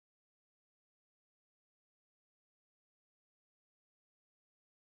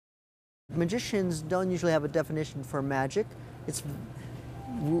Magicians don't usually have a definition for magic. It's,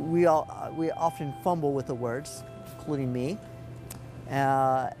 we often fumble with the words, including me.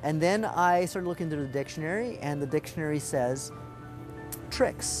 And then I started looking through the dictionary, and the dictionary says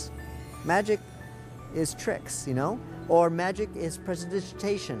tricks. Magic is tricks, you know? Or magic is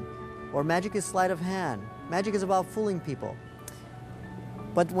prestidigitation. Or magic is sleight of hand. Magic is about fooling people.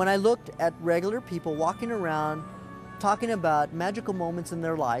 But when I looked at regular people walking around talking about magical moments in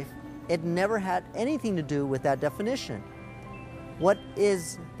their life, it never had anything to do with that definition. What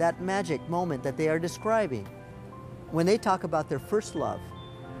is that magic moment that they are describing? When they talk about their first love,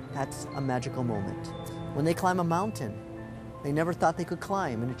 that's a magical moment. When they climb a mountain, they never thought they could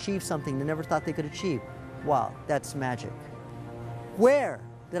climb and achieve something they never thought they could achieve. Wow, that's magic. Where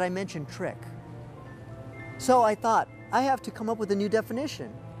did I mention trick? So I thought, I have to come up with a new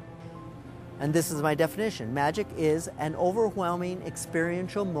definition. And this is my definition. Magic is an overwhelming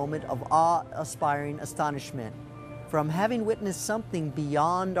experiential moment of awe-inspiring astonishment from having witnessed something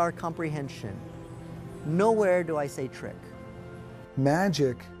beyond our comprehension. Nowhere do I say trick.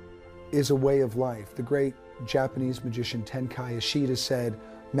 Magic is a way of life. The great Japanese magician Tenkei Ishida said,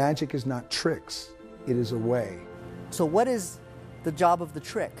 magic is not tricks, it is a way. So what is the job of the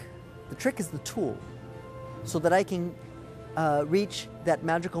trick? The trick is the tool, so that I can reach that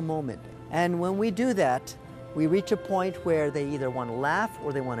magical moment. And when we do that, we reach a point where they either want to laugh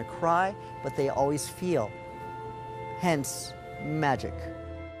or they want to cry, but they always feel. Hence, magic.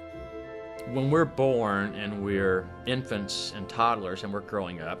 When we're born and we're infants and toddlers and we're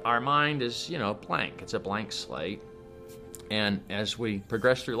growing up, our mind is, blank. It's a blank slate. And as we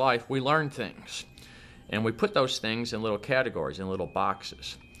progress through life, we learn things. And we put those things in little categories, in little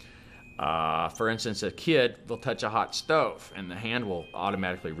boxes. For instance, a kid will touch a hot stove and the hand will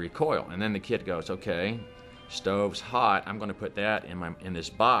automatically recoil. And then the kid goes, okay, stove's hot. I'm going to put that in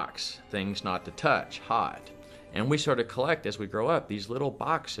this box, things not to touch, hot. And we sort of collect, as we grow up, these little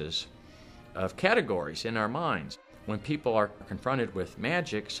boxes of categories in our minds. When people are confronted with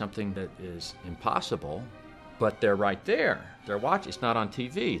magic, something that is impossible, but they're right there. They're watching. It's not on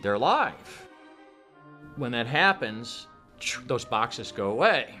TV. They're live. When that happens, those boxes go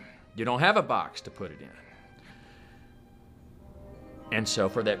away. You don't have a box to put it in. And so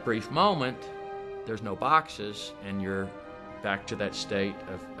for that brief moment, there's no boxes, and you're back to that state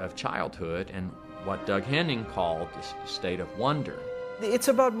of childhood and what Doug Henning called this state of wonder. It's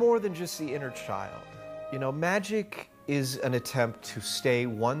about more than just the inner child. Magic is an attempt to stay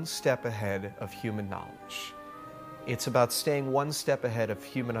one step ahead of human knowledge. It's about staying one step ahead of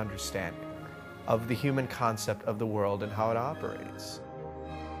human understanding, of the human concept of the world and how it operates.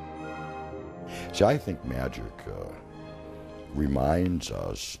 See, I think magic reminds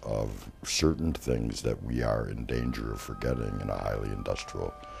us of certain things that we are in danger of forgetting in a highly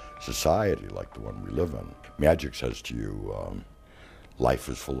industrial society like the one we live in. Magic says to you, life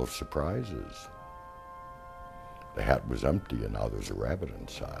is full of surprises. The hat was empty and now there's a rabbit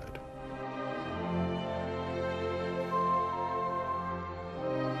inside.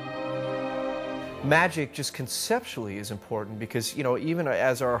 Magic just conceptually is important because, even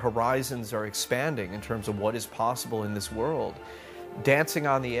as our horizons are expanding in terms of what is possible in this world, dancing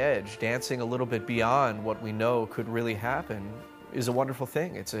on the edge, dancing a little bit beyond what we know could really happen is a wonderful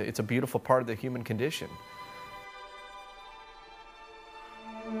thing. It's a beautiful part of the human condition.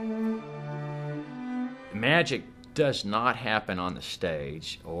 Magic does not happen on the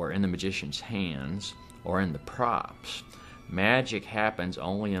stage or in the magician's hands or in the props. Magic happens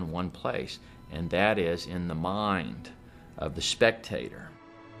only in one place, and that is in the mind of the spectator.